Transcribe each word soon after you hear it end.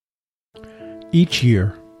Each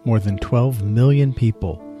year, more than 12 million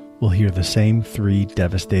people will hear the same three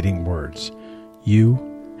devastating words.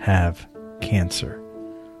 You have cancer.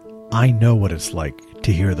 I know what it's like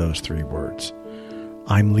to hear those three words.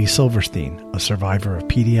 I'm Lee Silverstein, a survivor of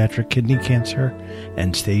pediatric kidney cancer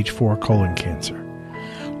and stage 4 colon cancer.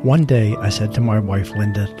 One day, I said to my wife,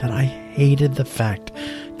 Linda, that I hated the fact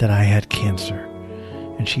that I had cancer.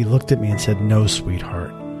 And she looked at me and said, "No,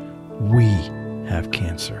 sweetheart, we have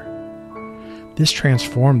cancer." This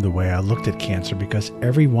transformed the way I looked at cancer because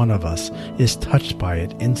every one of us is touched by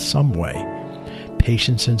it in some way.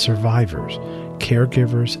 Patients and survivors,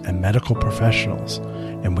 caregivers and medical professionals,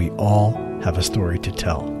 and we all have a story to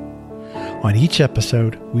tell. On each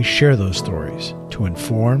episode, we share those stories to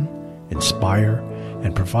inform, inspire,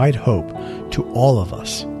 and provide hope to all of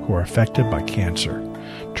us who are affected by cancer,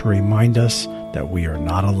 to remind us that we are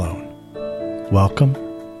not alone. Welcome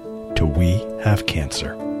to We Have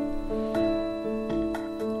Cancer.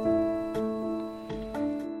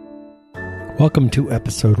 Welcome to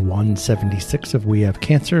episode 176 of We Have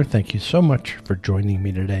Cancer. Thank you so much for joining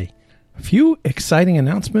me today. A few exciting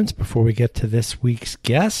announcements before we get to this week's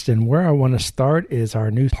guest, and where I want to start is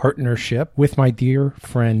our new partnership with my dear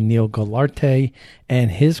friend Neil Gularte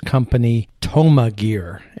and his company Toma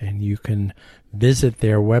Gear. And you can visit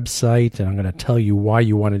their website, and I'm going to tell you why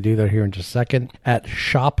you want to do that here in just a second, at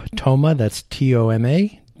shoptoma, that's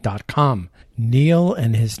TOMA.com. Neil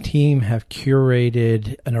and his team have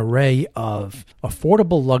curated an array of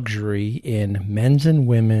affordable luxury in men's and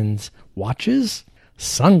women's watches,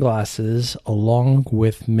 sunglasses, along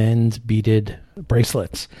with men's beaded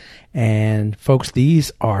bracelets. And folks,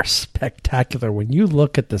 these are spectacular. When you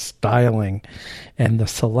look at the styling and the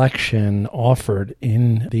selection offered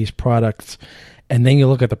in these products, and then you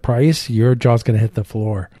look at the price, your jaw's going to hit the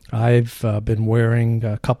floor. I've been wearing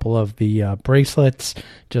a couple of the bracelets,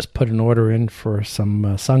 just put an order in for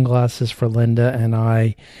some sunglasses for Linda and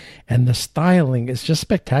I, and the styling is just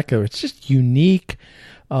spectacular. It's just unique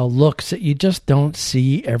looks that you just don't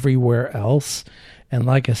see everywhere else. And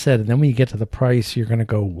like I said, and then when you get to the price, you're going to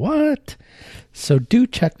go, what? So do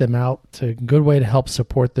check them out. It's a good way to help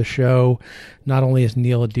support the show. Not only is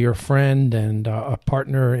Neil a dear friend and a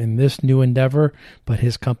partner in this new endeavor, but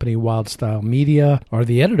his company, Wild Style Media, are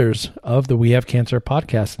the editors of the We Have Cancer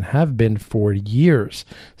podcast and have been for years.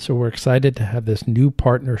 So we're excited to have this new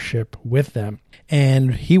partnership with them.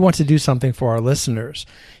 And he wants to do something for our listeners.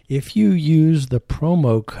 If you use the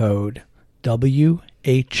promo code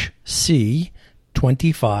WHC25,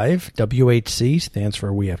 WHC stands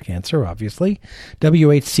for We Have Cancer, obviously.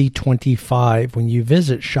 WHC25, when you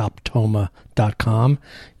visit shoptoma.com,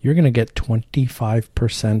 you're going to get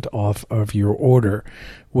 25% off of your order,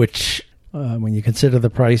 which when you consider the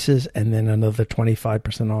prices and then another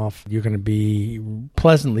 25% off, you're going to be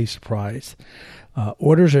pleasantly surprised.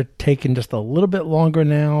 Orders are taking just a little bit longer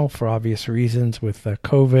now for obvious reasons with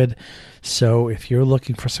COVID. So if you're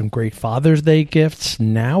looking for some great Father's Day gifts,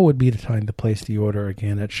 now would be the time to place the order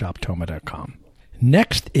again at shoptoma.com.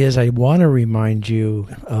 Next is I want to remind you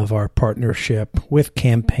of our partnership with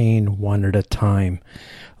Campaign One at a Time.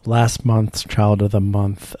 Last month's Child of the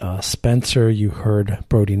Month, Spencer, you heard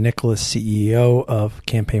Brody Nicholas, CEO of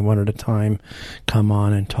Campaign One at a Time, come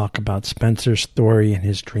on and talk about Spencer's story and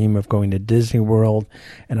his dream of going to Disney World.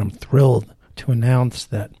 And I'm thrilled to announce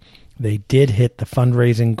that they did hit the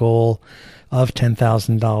fundraising goal of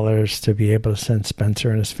 $10,000 to be able to send Spencer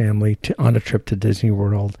and his family on a trip to Disney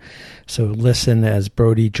World. So listen as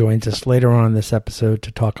Brody joins us later on in this episode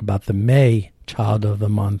to talk about the May Child of the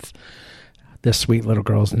Month. This sweet little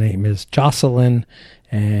girl's name is Jocelyn,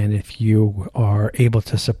 and if you are able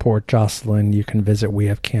to support Jocelyn, you can visit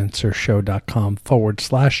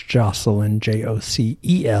wehavecancershow.com/Jocelyn,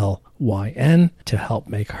 JOCELYN, to help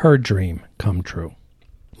make her dream come true.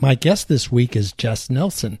 My guest this week is Jess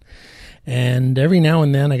Nelson, and every now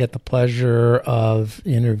and then I get the pleasure of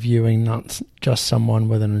interviewing not just someone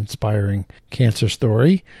with an inspiring cancer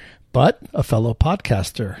story, but a fellow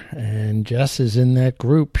podcaster, and Jess is in that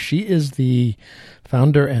group. She is the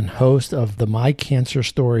founder and host of the My Cancer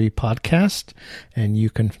Story podcast, and you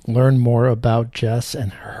can learn more about Jess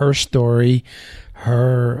and her story,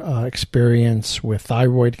 her experience with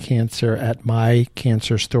thyroid cancer at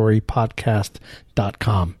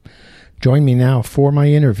mycancerstorypodcast.com. Join me now for my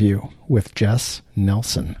interview with Jess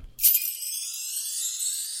Nelson.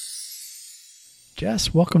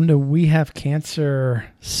 Jess, welcome to We Have Cancer.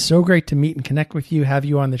 So great to meet and connect with you, have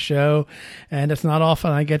you on the show. And it's not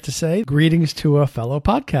often I get to say greetings to a fellow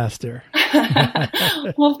podcaster.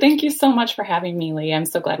 Well, thank you so much for having me, Lee. I'm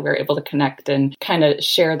so glad we were able to connect and kind of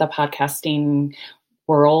share the podcasting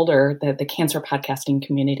world or the cancer podcasting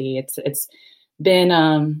community. It's been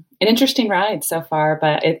an interesting ride so far,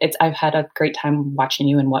 but I've had a great time watching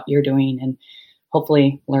you and what you're doing, and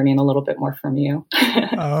hopefully learning a little bit more from you.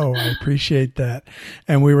 Oh, I appreciate that.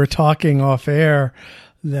 And we were talking off air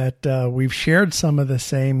that we've shared some of the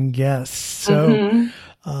same guests. So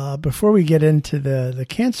before we get into the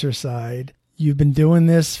cancer side, you've been doing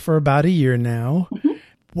this for about a year now. Mm-hmm.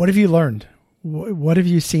 What have you learned? What have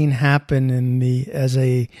you seen happen as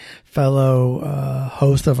a fellow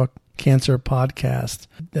host of a cancer podcast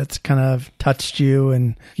that's kind of touched you,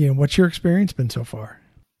 and what's your experience been so far?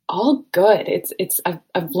 All good.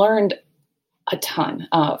 I've learned a ton.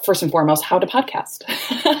 First and foremost, how to podcast.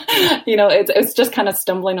 It's just kind of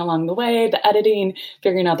stumbling along the way, the editing,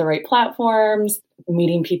 figuring out the right platforms,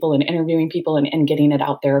 meeting people and interviewing people, and getting it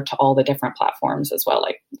out there to all the different platforms as well,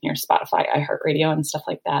 like Spotify, iHeartRadio, and stuff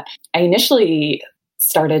like that. I initially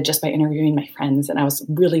started just by interviewing my friends, and I was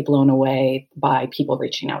really blown away by people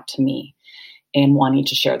reaching out to me and wanting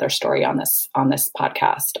to share their story on this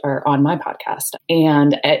podcast or on my podcast.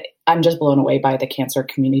 And I'm just blown away by the cancer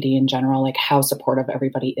community in general, like how supportive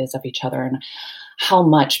everybody is of each other, and how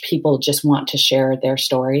much people just want to share their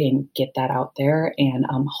story and get that out there, and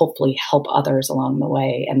hopefully help others along the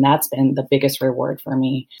way. And that's been the biggest reward for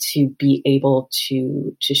me, to be able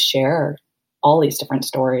to share all these different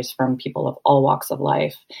stories from people of all walks of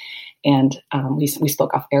life. And we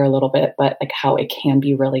spoke off air a little bit, but like how it can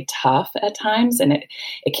be really tough at times, and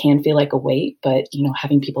it can feel like a weight, but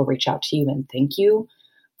having people reach out to you and thank you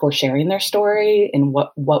for sharing their story and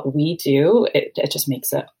what we do, it just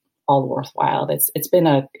makes it all worthwhile. It's been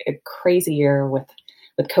a crazy year with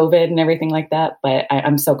COVID and everything like that, but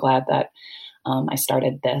I'm so glad that I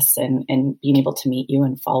started this and being able to meet you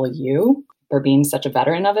and follow you for being such a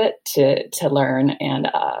veteran of it to learn and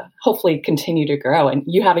hopefully continue to grow. And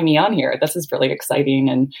you having me on here, this is really exciting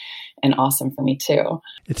and awesome for me too.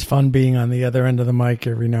 It's fun being on the other end of the mic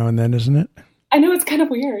every now and then, isn't it? I know, it's kind of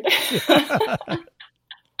weird.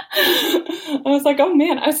 I was like, oh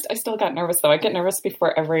man, I still got nervous though. I get nervous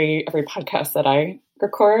before every podcast that I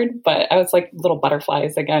record, but I was like little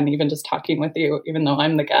butterflies again, even just talking with you, even though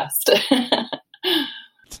I'm the guest.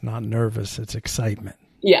 It's not nervous, it's excitement.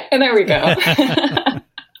 Yeah, and there we go.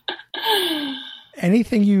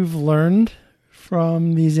 Anything you've learned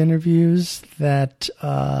from these interviews that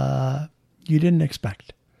you didn't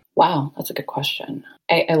expect? Wow, that's a good question.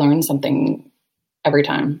 I learn something every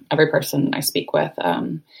time, every person I speak with.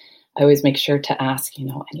 I always make sure to ask,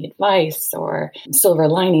 any advice or silver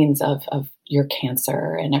linings of your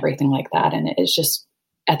cancer and everything like that. And it's just,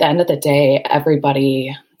 at the end of the day,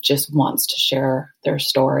 everybody just wants to share their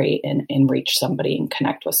story and reach somebody and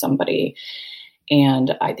connect with somebody.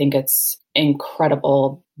 And I think it's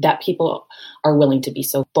incredible that people are willing to be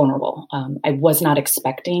so vulnerable. I was not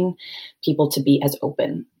expecting people to be as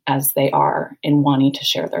open as they are in wanting to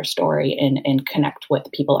share their story and connect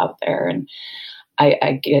with people out there. And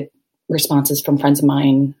I get responses from friends of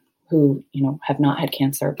mine who, have not had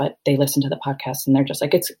cancer, but they listen to the podcast and they're just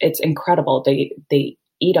like, it's incredible. They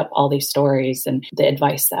eat up all these stories and the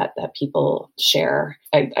advice that people share.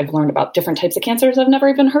 I've learned about different types of cancers I've never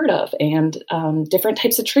even heard of, and different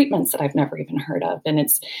types of treatments that I've never even heard of. And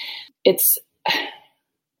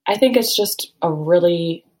I think it's just a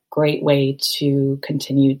really great way to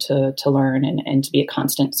continue to learn and to be a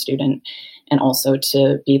constant student, and also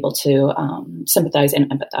to be able to sympathize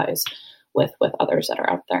and empathize with others that are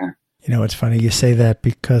out there. It's funny you say that,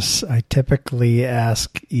 because I typically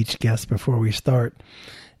ask each guest before we start,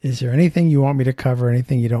 is there anything you want me to cover,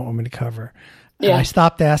 anything you don't want me to cover? Yeah. And I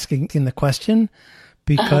stopped asking the question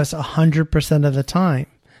because 100% of the time,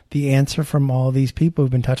 the answer from all these people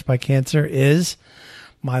who've been touched by cancer is,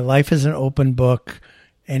 my life is an open book.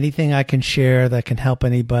 Anything I can share that can help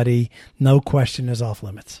anybody, no question is off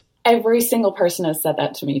limits. Every single person has said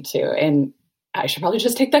that to me too. And I should probably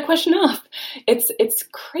just take that question off. It's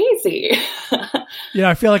crazy.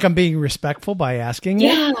 I feel like I'm being respectful by asking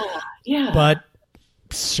it. Yeah. But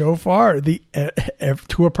so far,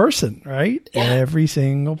 to a person, right? Yeah. Every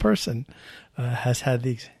single person has had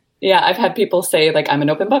these. Yeah, I've had people say, like, I'm an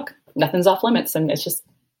open book. Nothing's off limits. And it's just,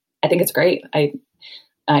 I think it's great.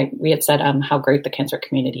 We had said how great the cancer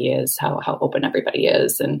community is, how open everybody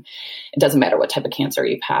is. And it doesn't matter what type of cancer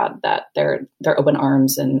you've had, that they're open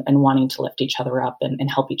arms and wanting to lift each other up and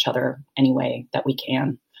help each other any way that we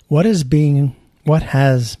can. What has being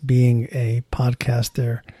a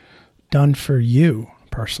podcaster done for you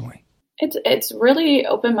personally? It's really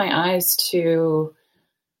opened my eyes to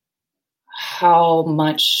how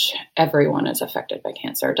much everyone is affected by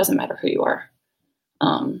cancer. It doesn't matter who you are.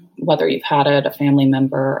 Whether you've had it, a family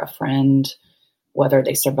member, a friend, whether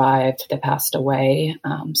they survived, they passed away.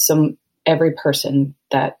 So every person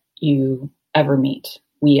that you ever meet,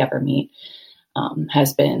 we ever meet,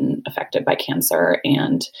 has been affected by cancer.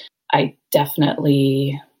 And I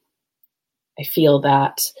feel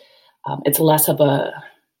that it's less of a,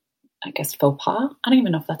 I guess, faux pas. I don't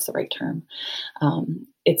even know if that's the right term.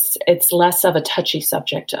 It's less of a touchy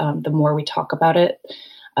subject. The more we talk about it,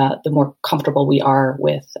 the more comfortable we are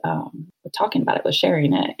with talking about it, with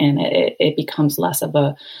sharing it. And it becomes less of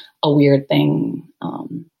a weird thing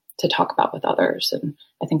to talk about with others. And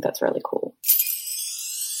I think that's really cool.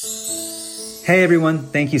 Hey everyone,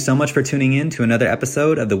 thank you so much for tuning in to another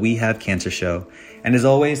episode of the We Have Cancer Show. And as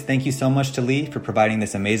always, thank you so much to Lee for providing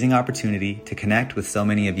this amazing opportunity to connect with so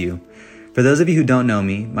many of you. For those of you who don't know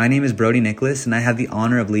me, my name is Brody Nicholas and I have the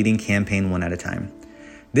honor of leading Campaign One at a Time.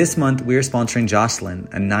 This month, we are sponsoring Jocelyn,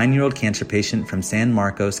 a 9-year-old cancer patient from San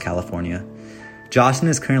Marcos, California.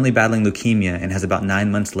 Jocelyn is currently battling leukemia and has about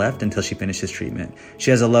 9 months left until she finishes treatment.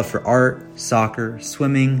 She has a love for art, soccer,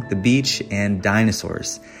 swimming, the beach, and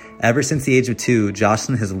dinosaurs. Ever since the age of 2,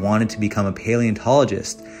 Jocelyn has wanted to become a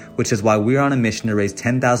paleontologist, which is why we're on a mission to raise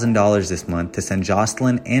 $10,000 this month to send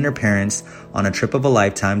Jocelyn and her parents on a trip of a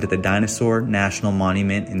lifetime to the Dinosaur National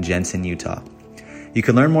Monument in Jensen, Utah. You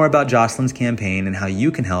can learn more about Jocelyn's campaign and how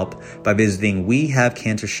you can help by visiting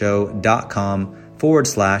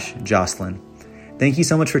wehavecancershow.com/Jocelyn. Thank you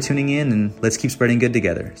so much for tuning in, and let's keep spreading good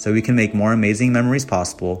together so we can make more amazing memories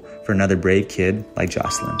possible for another brave kid like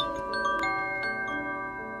Jocelyn.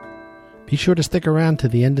 Be sure to stick around to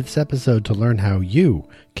the end of this episode to learn how you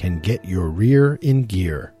can get your rear in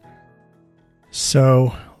gear.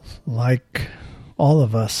 So, like all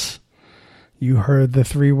of us, you heard the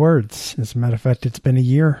 3 words. As a matter of fact, it's been a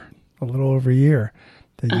year, a little over a year,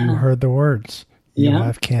 that you heard the words. You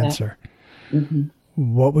have cancer. Mm-hmm.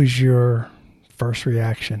 What was your first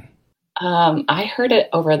reaction? I heard it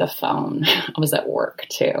over the phone. I was at work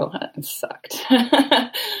too. It sucked.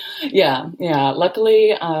 Yeah.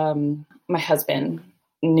 Luckily, my husband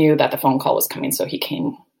knew that the phone call was coming, so he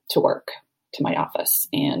came to work to my office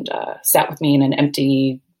and sat with me in an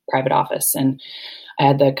empty private office. And I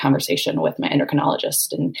had the conversation with my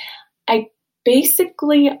endocrinologist. And I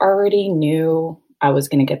basically already knew I was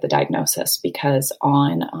going to get the diagnosis because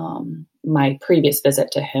on my previous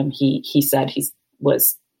visit to him, he said he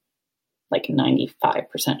was like 95%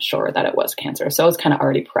 sure that it was cancer. So I was kind of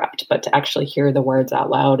already prepped, but to actually hear the words out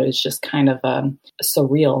loud, it was just kind of a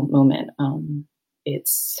surreal moment.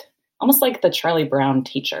 It's almost like the Charlie Brown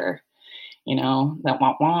teacher, that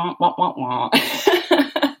wah, wah, wah, wah, wah.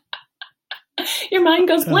 Your mind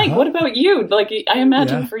goes blank. What about you? Like, I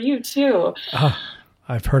imagine for you too.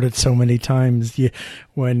 I've heard it so many times.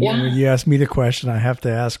 When you ask me the question, I have to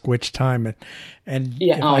ask which time. And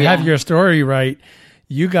if I have your story right,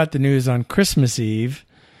 you got the news on Christmas Eve.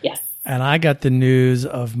 Yes. And I got the news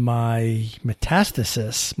of my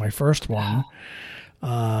metastasis, my first one,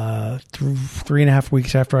 3.5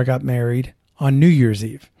 weeks after I got married on New Year's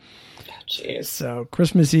Eve. Jeez. So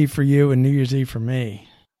Christmas Eve for you and New Year's Eve for me.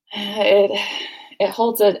 It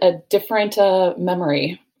holds a different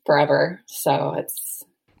memory forever. So it's.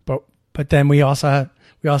 But then we also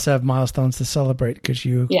have milestones to celebrate because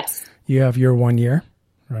you have your 1 year.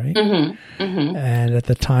 Right. Mm-hmm, mm-hmm. And at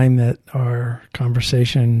the time that our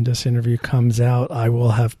this interview comes out, I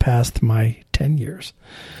will have passed my 10 years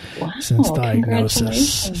since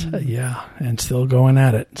diagnosis. Yeah. And still going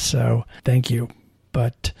at it. So thank you.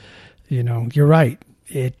 But, you're right.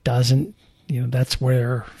 It doesn't, that's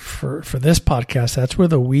where for this podcast, that's where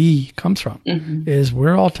the we comes from is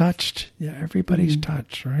we're all touched. Yeah. Everybody's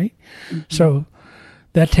touched. Right. Mm-hmm. So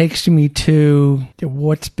that takes me to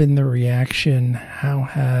what's been the reaction? How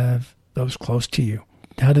have those close to you?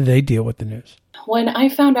 How did they deal with the news? When I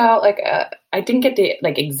found out, I didn't get the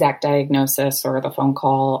exact diagnosis or the phone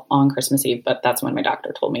call on Christmas Eve, but that's when my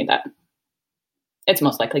doctor told me that it's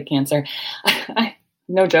most likely cancer.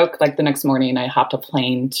 No joke. The next morning, I hopped a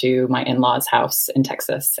plane to my in-laws' house in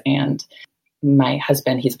Texas, and my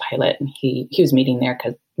husband, he's a pilot, and he was meeting me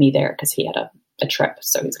there because he had a trip,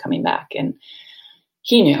 so he's coming back and.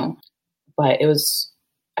 He knew, but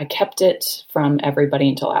I kept it from everybody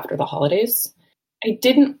until after the holidays. I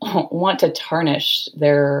didn't want to tarnish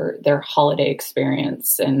their holiday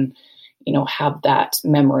experience and, have that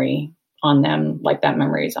memory on them like that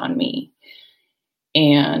memory is on me.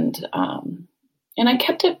 And I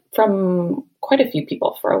kept it from quite a few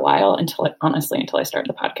people for a while until I started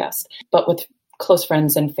the podcast. But with close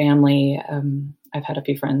friends and family, I've had a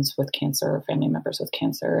few friends with cancer, family members with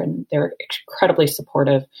cancer, and they're incredibly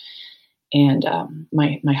supportive. And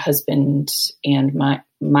my husband and my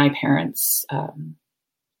parents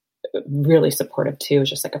really supportive too. It was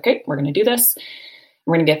just like, okay, we're going to do this.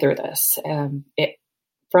 We're going to get through this.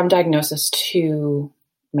 From diagnosis to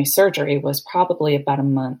my surgery was probably about a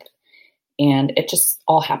month. And it just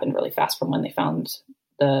all happened really fast from when they found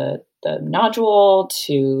the nodule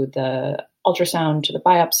to the ultrasound to the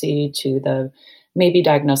biopsy to the maybe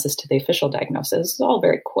diagnosis to the official diagnosis. It was all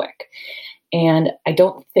very quick. And I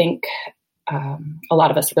don't think a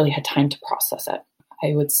lot of us really had time to process it.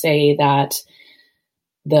 I would say that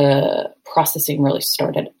the processing really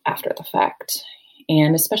started after the fact.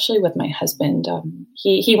 And especially with my husband,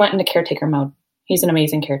 he went into caretaker mode. He's an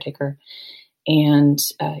amazing caretaker. And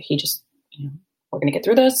he just, we're going to get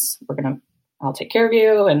through this. I'll take care of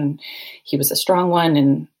you. And he was a strong one.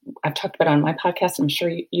 And I've talked about it on my podcast. I'm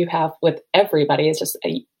sure you have with everybody. It's just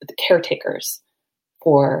the caretakers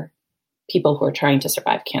for people who are trying to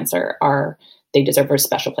survive cancer they deserve a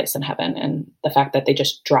special place in heaven. And the fact that they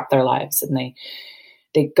just drop their lives and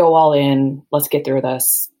they go all in, let's get through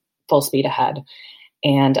this, full speed ahead.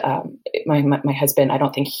 And my husband, I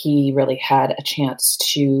don't think he really had a chance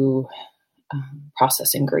to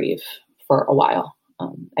process and grieve for a while.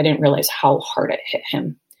 I didn't realize how hard it hit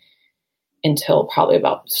him until probably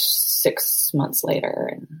about 6 months later.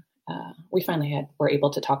 And we finally were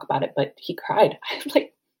able to talk about it, but he cried. I've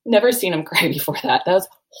never seen him cry before that. That was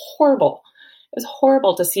horrible. It was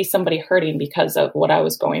horrible to see somebody hurting because of what I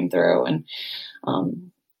was going through.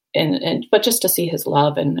 But just to see his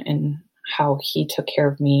love and how he took care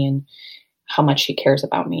of me and how much he cares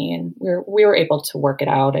about me. And we were able to work it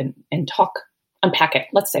out and unpack it.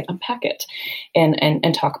 Let's say unpack it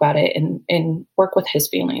and talk about it and work with his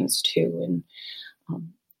feelings too.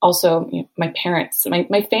 And also my parents,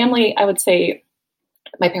 my family, I would say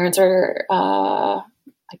my parents are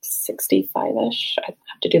 65-ish. I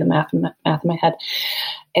have to do the math in my head.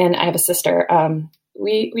 And I have a sister.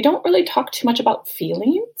 We don't really talk too much about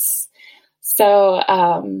feelings. So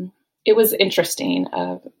it was interesting.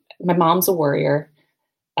 My mom's a worrier.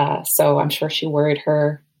 So I'm sure she worried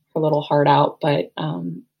her little heart out. But,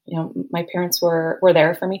 my parents were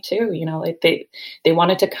there for me too. They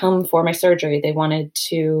wanted to come for my surgery. They wanted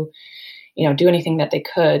to, do anything that they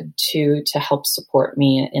could to help support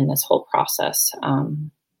me in this whole process.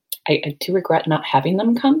 I do regret not having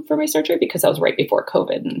them come for my surgery because that was right before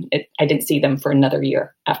COVID, and I didn't see them for another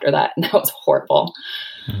year after that. And that was horrible.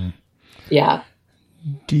 Yeah.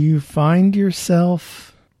 Do you find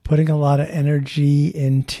yourself putting a lot of energy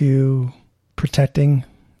into protecting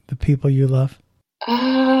the people you love?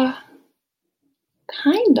 Kinda.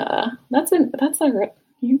 That's a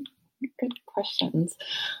good questions.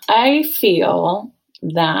 I feel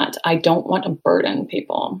that I don't want to burden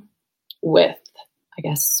people with, I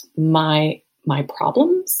guess, my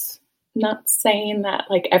problems. Not saying that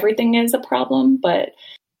everything is a problem, but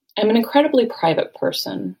I'm an incredibly private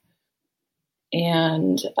person.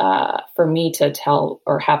 And for me to tell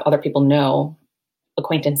or have other people know,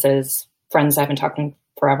 acquaintances, friends I've been talking to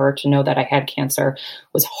forever, to know that I had cancer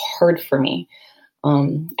was hard for me.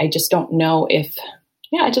 I just don't know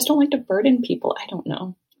I just don't like to burden people. I don't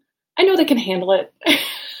know. I know they can handle it.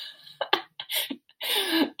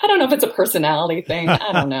 I don't know if it's a personality thing.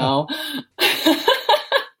 I don't know.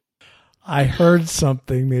 I heard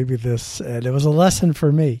something, maybe and it was a lesson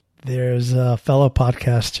for me. There's a fellow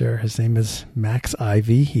podcaster. His name is Max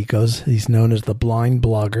Ivy. He's known as the Blind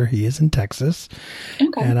Blogger. He is in Texas.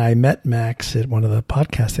 Okay. And I met Max at one of the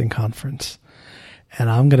podcasting conference. And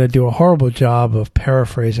I'm going to do a horrible job of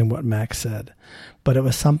paraphrasing what Max said. But it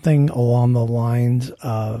was something along the lines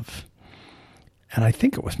of, and I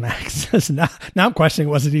think it was Max. now I'm questioning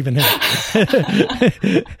it wasn't even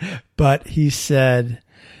him. But he said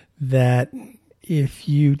that if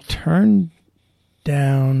you turn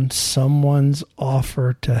down someone's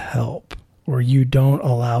offer to help, or you don't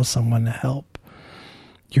allow someone to help,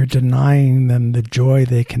 you're denying them the joy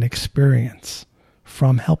they can experience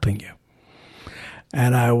from helping you.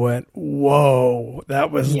 And I went, whoa,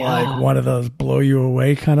 that was like one of those blow you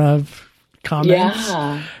away kind of comments.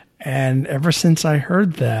 Yeah. And ever since I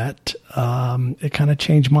heard that, it kind of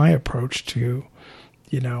changed my approach to,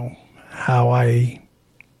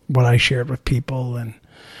 what I shared with people and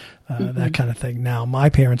that kind of thing. Now, my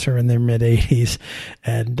parents are in their mid 80s,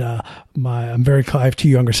 and I have two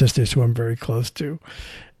younger sisters who I'm very close to.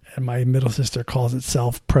 And my middle sister calls it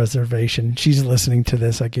self-preservation. She's listening to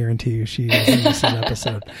this. I guarantee you she is in this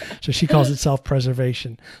episode. So she calls it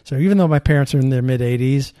self-preservation. So even though my parents are in their mid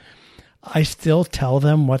 80s, I still tell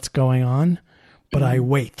them what's going on, but I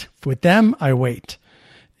wait. With them, I wait.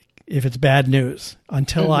 If it's bad news,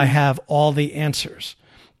 until I have all the answers,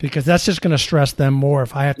 because that's just going to stress them more.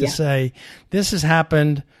 If I have to say, this has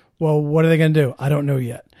happened, well, what are they going to do? I don't know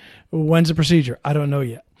yet. When's the procedure? I don't know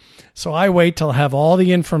yet. So I wait till I have all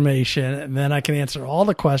the information and then I can answer all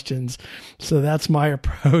the questions. So that's my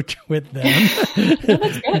approach with them.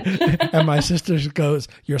 That's good. And my sister goes,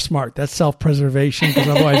 "You're smart. That's self-preservation, because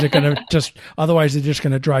otherwise they're just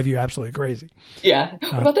going to drive you absolutely crazy." Yeah.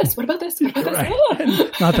 What about this? What about this? What about this?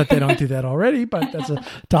 Right. Not that they don't do that already, but that's a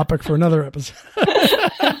topic for another episode.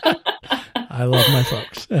 I love my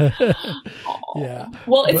folks. Yeah.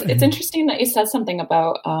 Well, it's interesting that you said something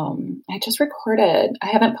about, I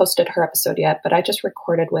haven't posted her episode yet, but I just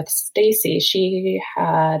recorded with Stacy. She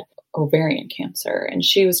had ovarian cancer, and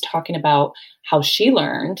she was talking about how she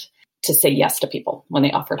learned to say yes to people when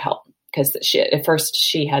they offered help, because at first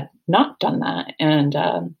she had not done that. And,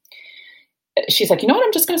 she's like, you know what?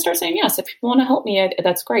 I'm just going to start saying yes. If people want to help me,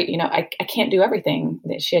 that's great. You know, I can't do everything.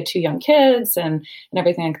 She had 2 young kids and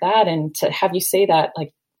everything like that. And to have you say that,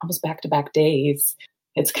 like almost back-to-back days,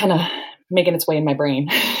 it's kind of making its way in my brain.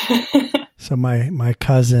 So my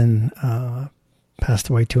cousin passed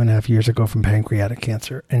away 2.5 years ago from pancreatic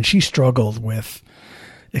cancer, and she struggled with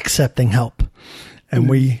accepting help. And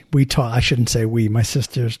we taught, I shouldn't say we, my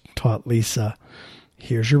sisters taught Lisa,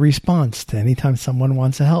 here's your response to anytime someone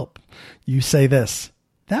wants to help. You say this,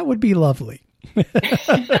 "That would be lovely."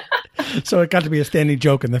 So it got to be a standing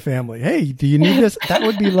joke in the family. "Hey, do you need this? That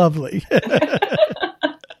would be lovely."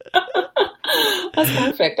 That's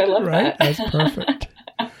perfect. I love right? that. That's perfect.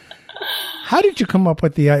 How did you come up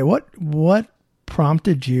with the idea? What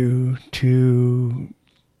prompted you to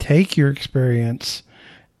take your experience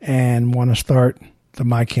and want to start the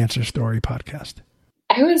My Cancer Story podcast?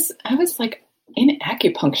 I was like in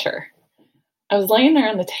acupuncture. I was laying there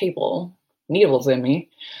on the table, needles in me,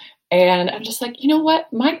 and I'm just like, you know what?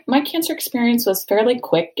 My cancer experience was fairly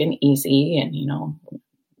quick and easy, and, you know,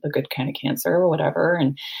 the good kind of cancer or whatever.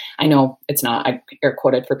 And I know it's not, I air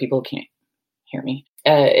quoted for people who can't hear me.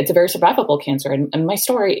 It's a very survivable cancer. And my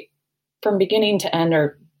story from beginning to end,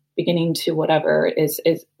 or beginning to whatever,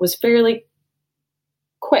 was fairly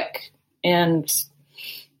quick and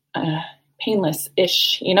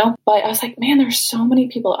painless-ish, you know? But I was like, man, there's so many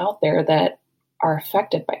people out there that are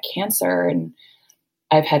affected by cancer. And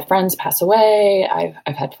I've had friends pass away.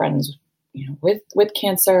 I've had friends, you know, with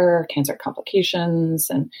cancer complications.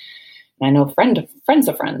 And I know friends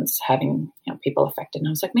of friends having, you know, people affected. And I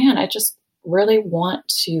was like, man, I just really want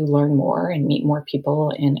to learn more and meet more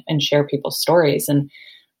people and share people's stories. And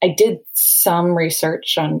I did some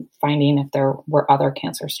research on finding if there were other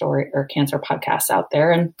cancer story or cancer podcasts out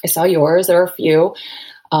there. And I saw yours. There are a few.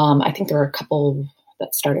 I think there were a couple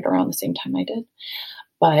that started around the same time I did.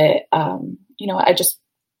 But, you know, I just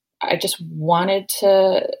wanted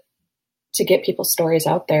to get people's stories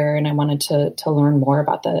out there, and I wanted to learn more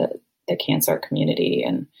about the cancer community.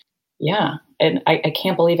 And yeah, and I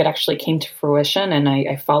can't believe it actually came to fruition, and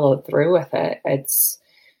I followed through with it. It's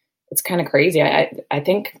kind of crazy. I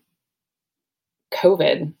think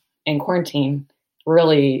COVID and quarantine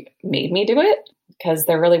really made me do it, because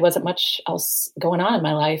there really wasn't much else going on in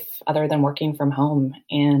my life other than working from home.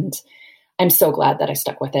 And I'm so glad that I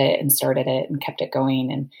stuck with it and started it and kept it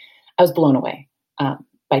going. And I was blown away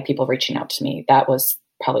by people reaching out to me. That was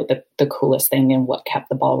probably the coolest thing, and what kept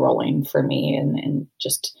the ball rolling for me, and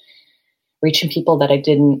just reaching people that I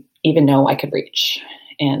didn't even know I could reach.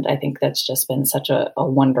 And I think that's just been such a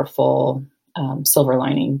wonderful silver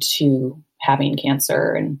lining to having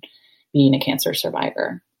cancer and being a cancer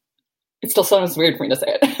survivor. It still sounds weird for me to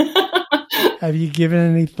say it. Have you given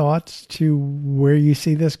any thoughts to where you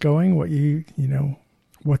see this going? What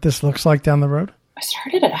what this looks like down the road? I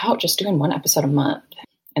started it out just doing 1 episode a month.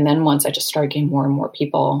 And then once I just started getting more and more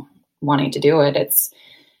people wanting to do it,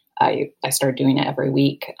 I started doing it every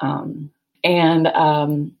week. And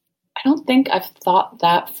I don't think I've thought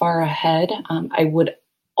that far ahead. I would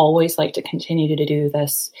always like to continue to do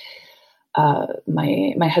this.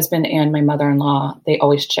 My husband and my mother-in-law, they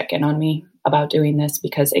always check in on me about doing this,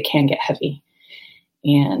 because it can get heavy.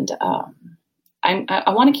 And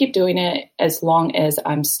I want to keep doing it as long as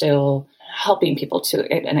I'm still helping people to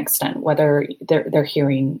an extent, whether they're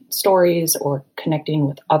hearing stories or connecting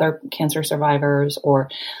with other cancer survivors or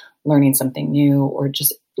learning something new, or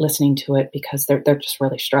just listening to it because they're just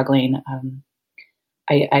really struggling.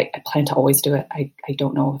 I plan to always do it. I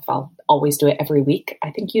don't know if I'll always do it every week. I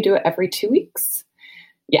think you do it every 2 weeks.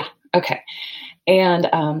 Yeah. Okay. And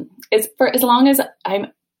as long as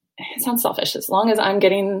it sounds selfish, as long as I'm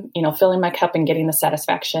getting, filling my cup and getting the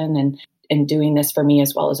satisfaction in doing this for me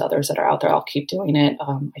as well as others that are out there. I'll keep doing it.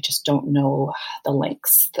 I just don't know the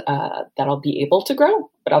lengths that I'll be able to grow,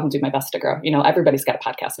 but I'll do my best to grow. Everybody's got a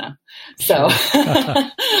podcast now. So,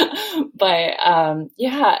 but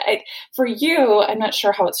for you, I'm not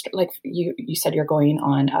sure how it's like you said you're going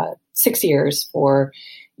on 6 years for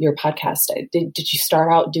your podcast. Did you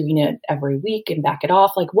start out doing it every week and back it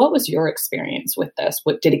off? Like, what was your experience with this?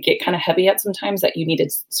 Did it get kind of heavy at some times that you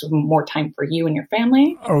needed some more time for you and your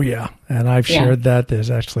family? Oh yeah. And I've shared that. There's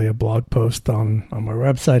actually a blog post on my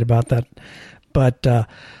website about that. But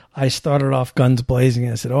I started off guns blazing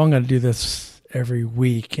and I said, I'm going to do this every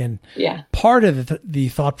week. And part of the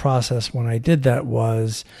thought process when I did that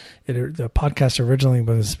was the podcast originally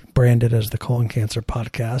was branded as the Colon Cancer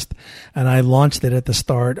Podcast. And I launched it at the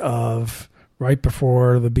start of right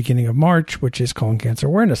before the beginning of March, which is Colon Cancer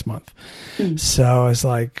Awareness Month. So I was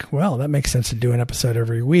like, well, that makes sense to do an episode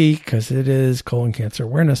every week because it is Colon Cancer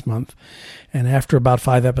Awareness Month. And after about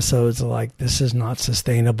 5 episodes, like, this is not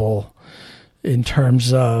sustainable in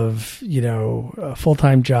terms of, a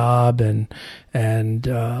full-time job and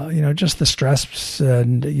just the stress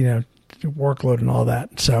and, workload and all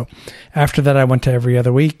that. So after that, I went to every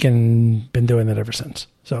other week and been doing that ever since.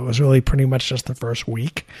 So it was really pretty much just the first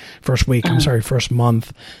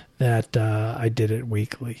month that I did it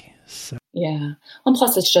weekly. So. Yeah. Well,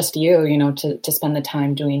 plus it's just you, to spend the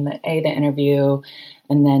time doing the interview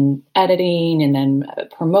and then editing and then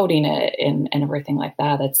promoting it and everything like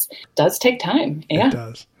that. It does take time. Yeah. It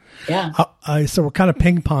does. Yeah. So we're kind of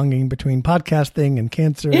ping-ponging between podcasting and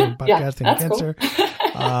cancer and podcasting and cancer.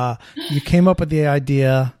 Cool. You came up with the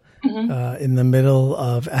idea in the middle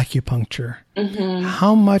of acupuncture.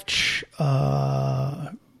 How much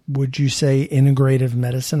would you say integrative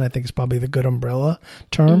medicine? I think it's probably the good umbrella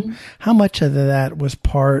term. How much of that was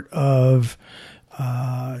part of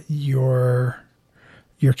your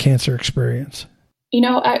cancer experience?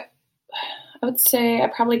 I would say I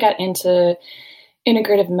probably got into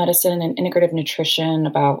integrative medicine and integrative nutrition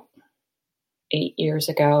about 8 years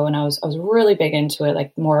ago. And I was really big into it,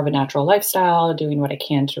 like more of a natural lifestyle, doing what I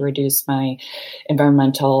can to reduce my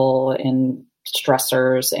environmental and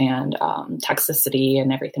stressors and toxicity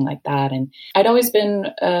and everything like that. And I'd always been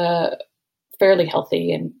fairly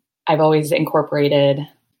healthy, and I've always incorporated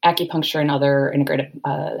acupuncture and other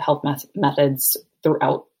integrative health methods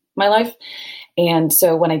throughout my life. And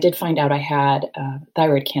so when I did find out I had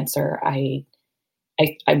thyroid cancer, I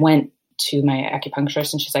went to my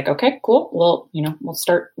acupuncturist and she's like, okay, cool. Well, we'll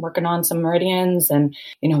start working on some meridians and,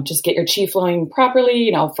 just get your chi flowing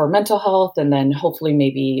properly, for mental health, and then hopefully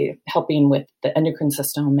maybe helping with the endocrine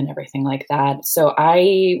system and everything like that. So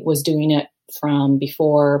I was doing it from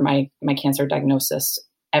before my cancer diagnosis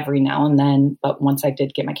every now and then. But once I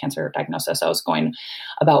did get my cancer diagnosis, I was going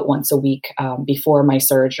about once a week before my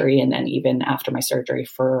surgery, and then even after my surgery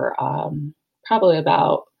for probably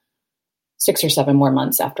about 6 or 7 more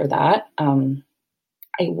months after that.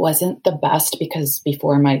 I wasn't the best because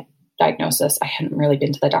before my diagnosis, I hadn't really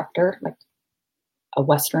been to the doctor, like a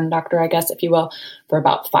Western doctor, I guess, if you will, for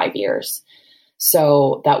about 5 years.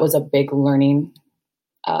 So that was a big learning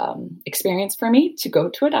experience for me, to go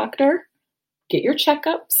to a doctor, get your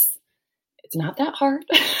checkups. It's not that hard.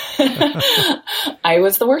 I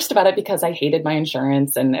was the worst about it because I hated my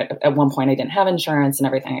insurance. And at one point I didn't have insurance and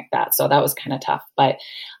everything like that. So that was kind of tough, but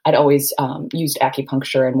I'd always used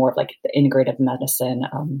acupuncture and more of like the integrative medicine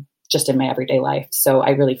just in my everyday life. So I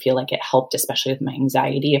really feel like it helped, especially with my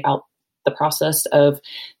anxiety about the process of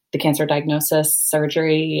the cancer diagnosis,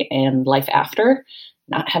 surgery, and life after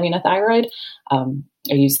not having a thyroid.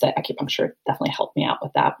 I used the acupuncture, definitely helped me out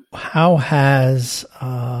with that. How has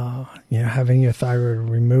having your thyroid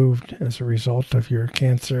removed as a result of your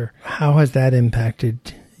cancer, how has that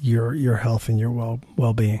impacted your health and your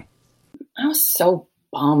well-being? I was so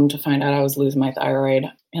bummed to find out I was losing my thyroid,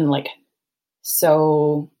 and like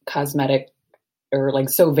so cosmetic or like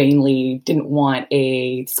so vainly didn't want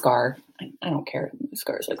a scar. I don't care. The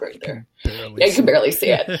scar is like right there. I can barely see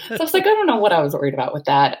it. So I was like, I don't know what I was worried about with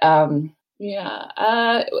that.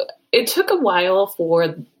 It took a while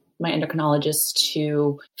for my endocrinologist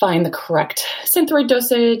to find the correct Synthroid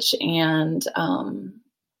dosage and,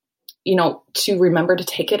 to remember to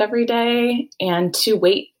take it every day and to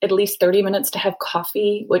wait at least 30 minutes to have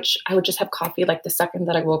coffee, which I would just have coffee like the second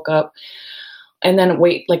that I woke up, and then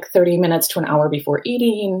wait like 30 minutes to an hour before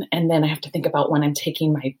eating. And then I have to think about when I'm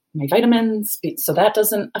taking my vitamins, so that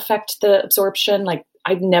doesn't affect the absorption. Like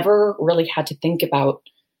I've never really had to think about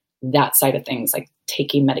that side of things, like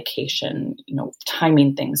taking medication,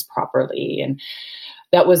 timing things properly. And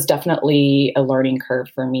that was definitely a learning curve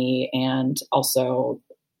for me. And also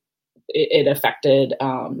it affected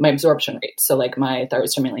my absorption rate. So like my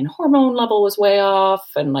thyroid-stimulating hormone level was way off,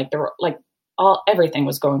 and like there were like everything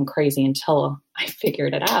was going crazy until I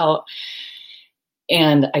figured it out.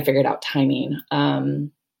 And I figured out timing.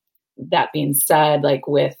 That being said, like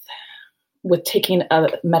with taking a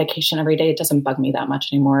medication every day, it doesn't bug me that much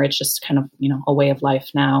anymore. It's just kind of, a way of life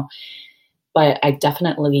now. But I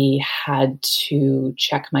definitely had to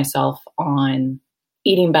check myself on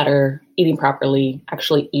eating better, eating properly,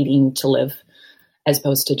 actually eating to live, as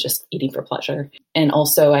opposed to just eating for pleasure. And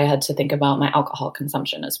also I had to think about my alcohol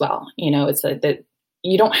consumption as well. It's that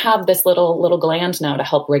you don't have this little gland now to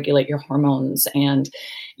help regulate your hormones and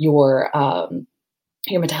your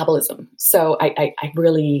metabolism. So I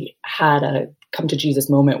really had a come to Jesus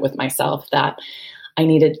moment with myself that I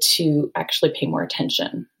needed to actually pay more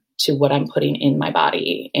attention to what I'm putting in my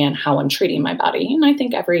body and how I'm treating my body. And I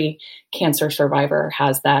think every cancer survivor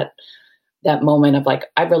has that moment of like,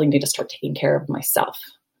 I really need to start taking care of myself.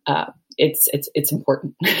 It's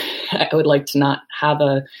important. I would like to not have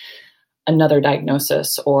another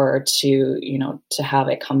diagnosis or to have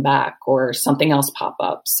it come back or something else pop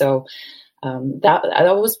up. So that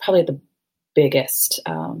was probably the biggest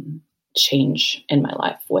change in my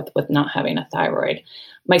life with not having a thyroid.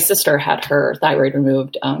 My sister had her thyroid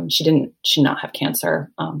removed. She did not have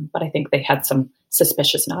cancer, but I think they had some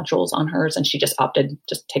suspicious nodules on hers, and she just opted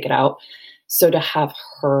just take it out. So to have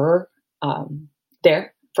her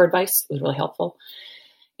there for advice was really helpful.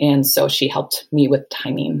 And so she helped me with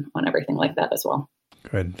timing on everything like that as well.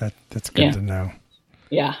 Good. That's good to know.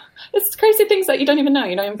 Yeah. It's crazy things that you don't even know.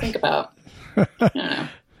 You don't even think about. I don't know.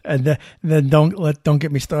 And then don't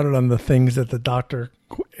get me started on the things that the doctor,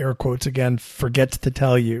 air quotes again, forgets to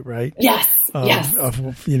tell you, right? Yes.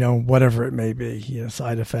 Of whatever it may be,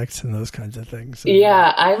 side effects and those kinds of things. So,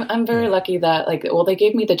 yeah, I'm very lucky that they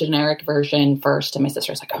gave me the generic version first, and my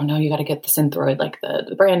sister's like, oh no, you got to get the Synthroid, like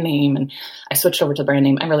the brand name, and I switched over to the brand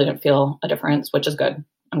name. I really didn't feel a difference, which is good.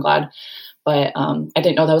 I'm glad, but I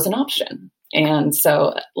didn't know that was an option. And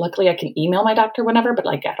so luckily I can email my doctor whenever, but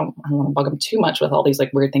I don't want to bug him too much with all these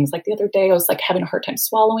weird things. Like the other day I was having a hard time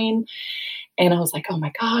swallowing, and I was like, oh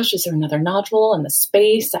my gosh, is there another nodule in the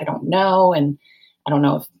space? I don't know. And I don't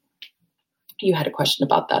know if you had a question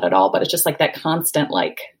about that at all, but it's just that constant,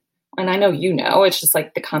 and I know, it's just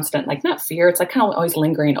the constant, not fear. It's kind of always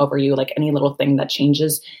lingering over you, any little thing that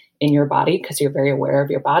changes in your body, because you're very aware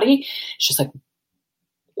of your body. It's just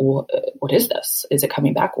what is this? Is it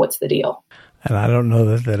coming back? What's the deal? And I don't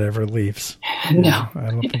know that ever leaves. No, I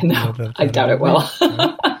don't think that I doubt it will.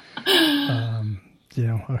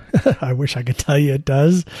 I wish I could tell you it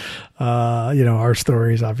does. Our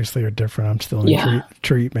stories obviously are different. I'm still in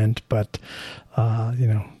treatment, but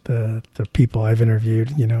the people I've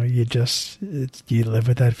interviewed, you live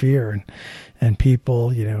with that fear, and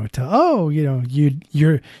people, you're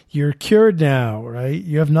cured now, right?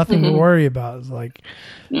 You have nothing to worry about. It's like,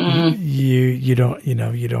 you don't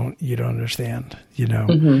understand,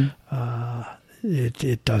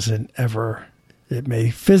 it doesn't ever, it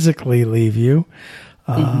may physically leave you,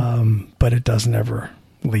 but it doesn't ever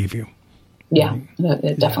leave you. Yeah.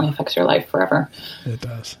 It definitely affects your life forever. It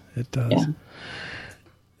does. Yeah.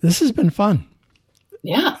 This has been fun.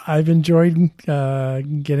 Yeah. I've enjoyed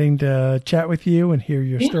getting to chat with you and hear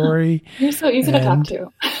your story. You're so easy to talk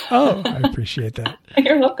to. Oh, I appreciate that.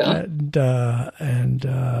 You're welcome.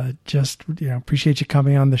 And just, appreciate you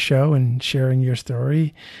coming on the show and sharing your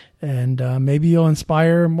story. And maybe you'll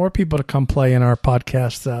inspire more people to come play in our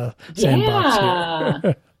podcast sandbox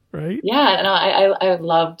here. Right? Yeah. No, I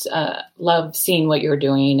loved seeing what you're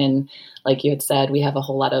doing. And like you had said, we have a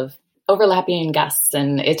whole lot of overlapping guests,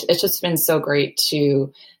 and it's just been so great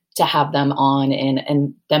to have them on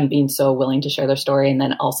and them being so willing to share their story, and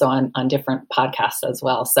then also on different podcasts as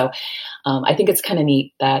well. So I think it's kind of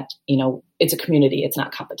neat that, it's a community, it's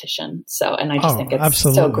not competition. So, and I just think it's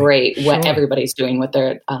so great what everybody's doing with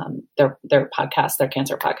their podcasts, their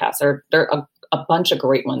cancer podcasts. There are a bunch of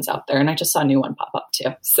great ones out there. And I just saw a new one pop up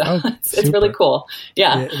too. So it's really cool.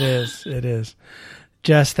 Yeah, it is.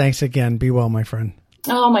 Jess, thanks again. Be well, my friend.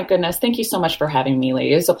 Oh my goodness. Thank you so much for having me,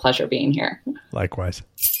 Lee. It was a pleasure being here. Likewise.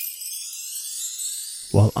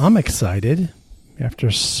 Well, I'm excited after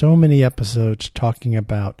so many episodes talking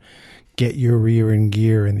about Get Your Rear in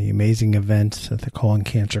Gear and the amazing events that the Colon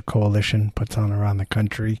Cancer Coalition puts on around the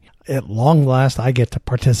country. At long last, I get to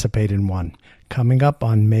participate in one. Coming up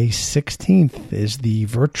on May 16th is the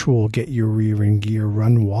virtual Get Your Rear in Gear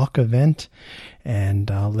Run Walk event. And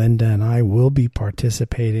Linda and I will be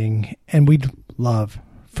participating, and we'd love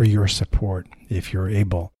for your support if you're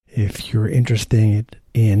able. If you're interested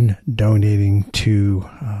in donating to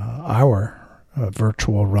our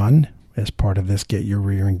virtual run, as part of this Get Your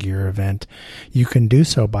Rear in Gear event, you can do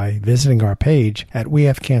so by visiting our page at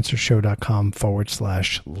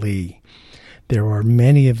wehavecancershow.com/Lee. There are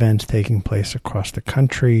many events taking place across the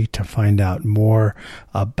country. To find out more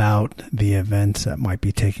about the events that might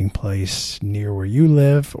be taking place near where you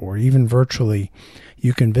live or even virtually,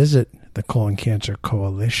 you can visit the Colon Cancer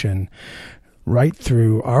Coalition right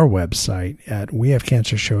through our website at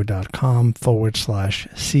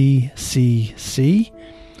wehavecancershow.com/CCC.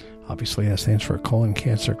 Obviously, that stands for Colon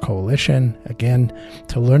Cancer Coalition. Again,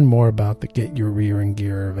 to learn more about the Get Your Rear in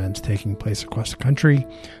Gear events taking place across the country,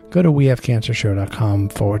 go to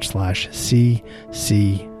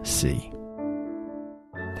wehavecancershow.com/CCC.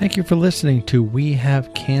 Thank you for listening to We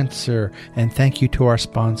Have Cancer, and thank you to our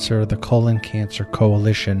sponsor, the Colon Cancer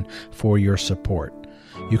Coalition, for your support.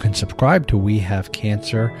 You can subscribe to We Have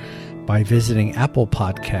Cancer by visiting Apple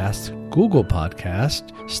Podcasts, Google Podcasts,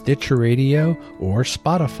 Stitcher Radio, or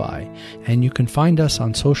Spotify. And you can find us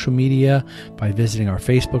on social media by visiting our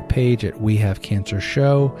Facebook page at We Have Cancer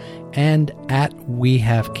Show and at We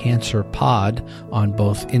Have Cancer Pod on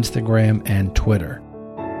both Instagram and Twitter.